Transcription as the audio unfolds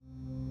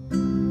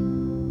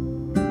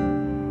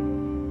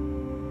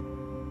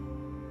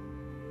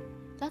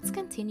Let's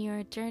continue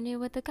our journey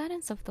with the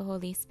guidance of the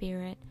Holy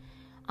Spirit.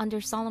 Under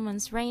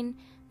Solomon's reign,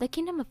 the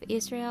kingdom of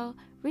Israel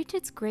reached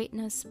its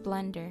greatness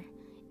splendor,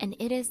 and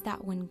it is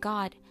that when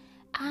God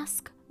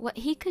asks what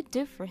he could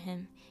do for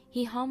him,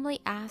 he humbly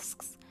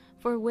asks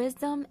for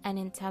wisdom and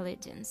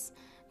intelligence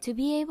to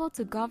be able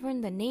to govern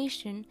the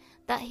nation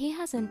that he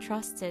has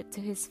entrusted to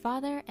his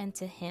father and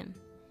to him.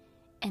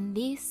 And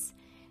this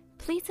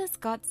pleases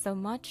God so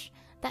much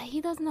that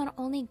he does not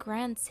only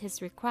grant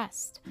his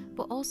request,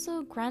 but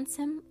also grants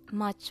him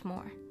much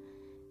more.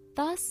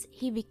 Thus,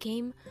 he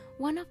became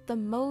one of the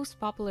most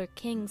popular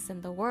kings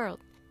in the world,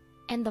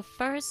 and the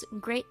first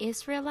great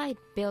Israelite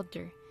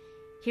builder.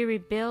 He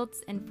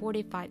rebuilds and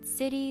fortified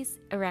cities,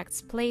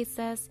 erects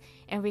places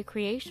and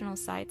recreational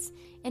sites,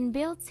 and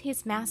builds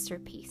his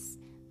masterpiece,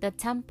 the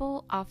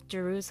Temple of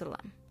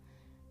Jerusalem.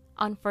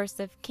 On 1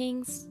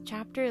 Kings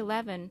chapter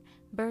 11,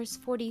 verse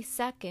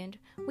 42,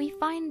 we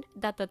find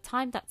that the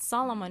time that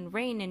Solomon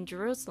reigned in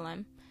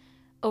Jerusalem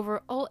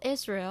over all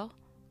Israel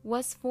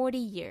was 40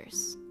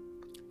 years.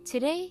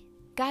 Today,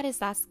 God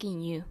is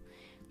asking you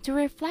to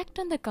reflect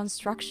on the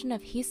construction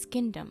of his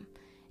kingdom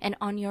and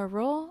on your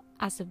role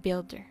as a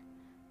builder.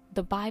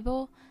 The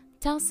Bible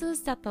tells us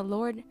that the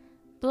Lord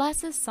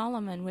blesses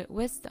Solomon with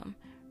wisdom,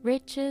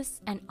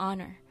 riches, and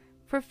honor,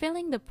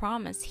 fulfilling the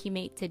promise he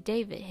made to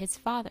David, his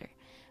father.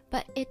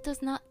 But it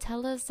does not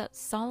tell us that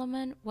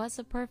Solomon was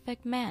a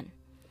perfect man.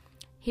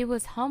 He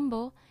was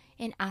humble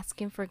in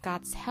asking for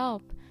God's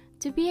help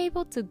to be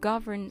able to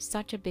govern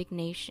such a big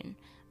nation.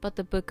 But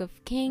the book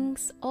of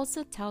Kings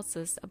also tells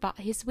us about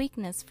his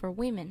weakness for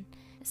women,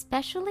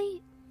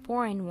 especially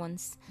foreign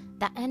ones,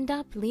 that end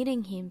up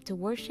leading him to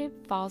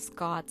worship false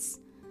gods.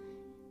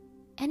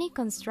 Any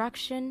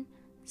construction,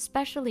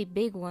 especially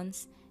big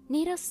ones,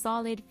 need a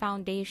solid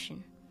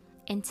foundation.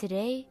 And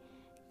today,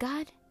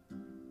 God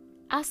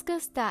asks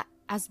us that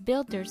as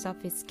builders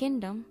of his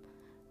kingdom,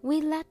 we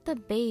let the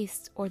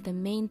base or the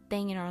main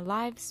thing in our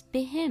lives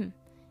be him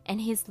and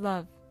his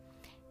love.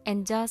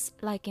 And just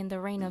like in the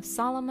reign of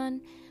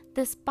Solomon,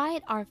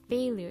 despite our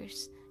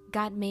failures,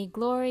 God may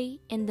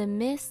glory in the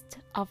midst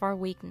of our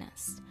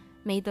weakness.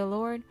 May the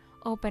Lord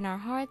open our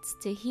hearts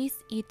to his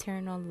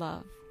eternal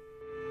love.